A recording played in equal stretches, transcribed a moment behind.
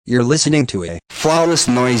You're listening to a Flawless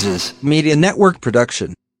Noises Media Network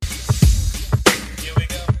production.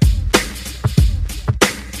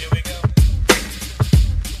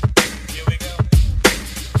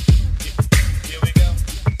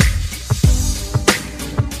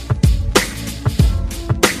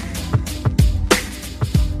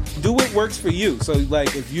 Do what works for you. So,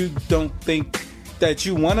 like, if you don't think that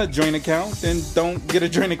you want a joint account, then don't get a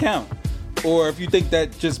joint account. Or if you think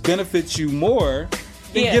that just benefits you more,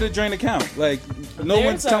 then get a joint account. Like, no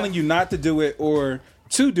one's telling you not to do it or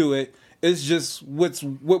to do it. It's just what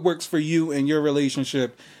works for you and your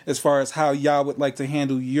relationship as far as how y'all would like to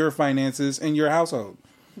handle your finances in your household.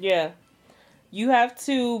 Yeah. You have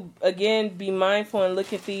to, again, be mindful and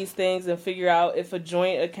look at these things and figure out if a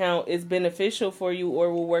joint account is beneficial for you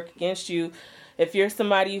or will work against you. If you're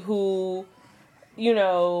somebody who, you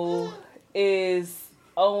know, is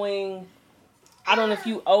owing, I don't know if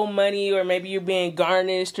you owe money or maybe you're being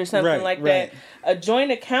garnished or something like that. A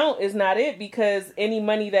joint account is not it, because any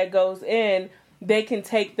money that goes in, they can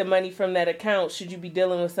take the money from that account should you be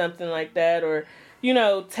dealing with something like that, or, you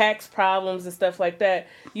know, tax problems and stuff like that.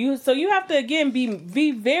 So you have to, again,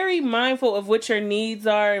 be very mindful of what your needs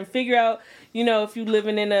are and figure out, you know, if you're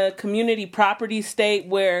living in a community property state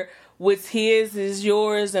where what's his is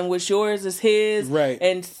yours and what's yours is his. Right.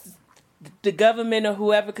 And the government or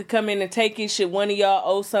whoever could come in and take it, should one of y'all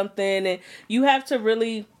owe something. And you have to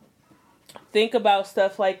really think about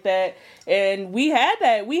stuff like that. And we had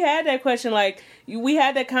that question, like, we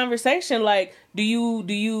had that conversation, like, are you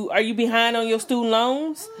behind on your student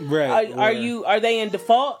loans? Right. Are they in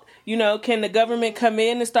default? You know, can the government come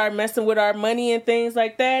in and start messing with our money and things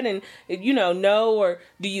like that? And, you know, no, or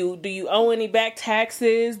do you owe any back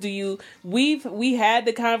taxes? We had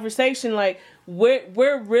the conversation, like,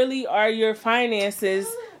 where really are your finances,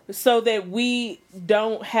 so that we're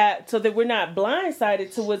not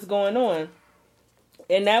blindsided to what's going on.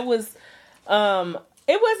 And that was,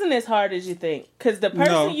 it wasn't as hard as you think, because the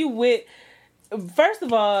person you with, first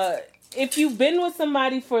of all, if you've been with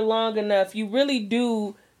somebody for long enough, you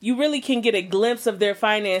really can get a glimpse of their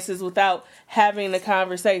finances without having a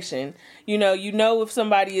conversation. You know if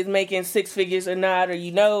somebody is making six figures or not, or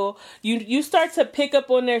you start to pick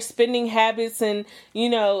up on their spending habits and, you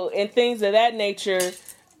know, and things of that nature,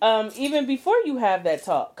 even before you have that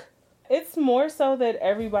talk. It's more so that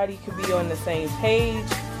everybody could be on the same page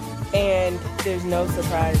and there's no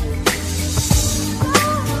surprises.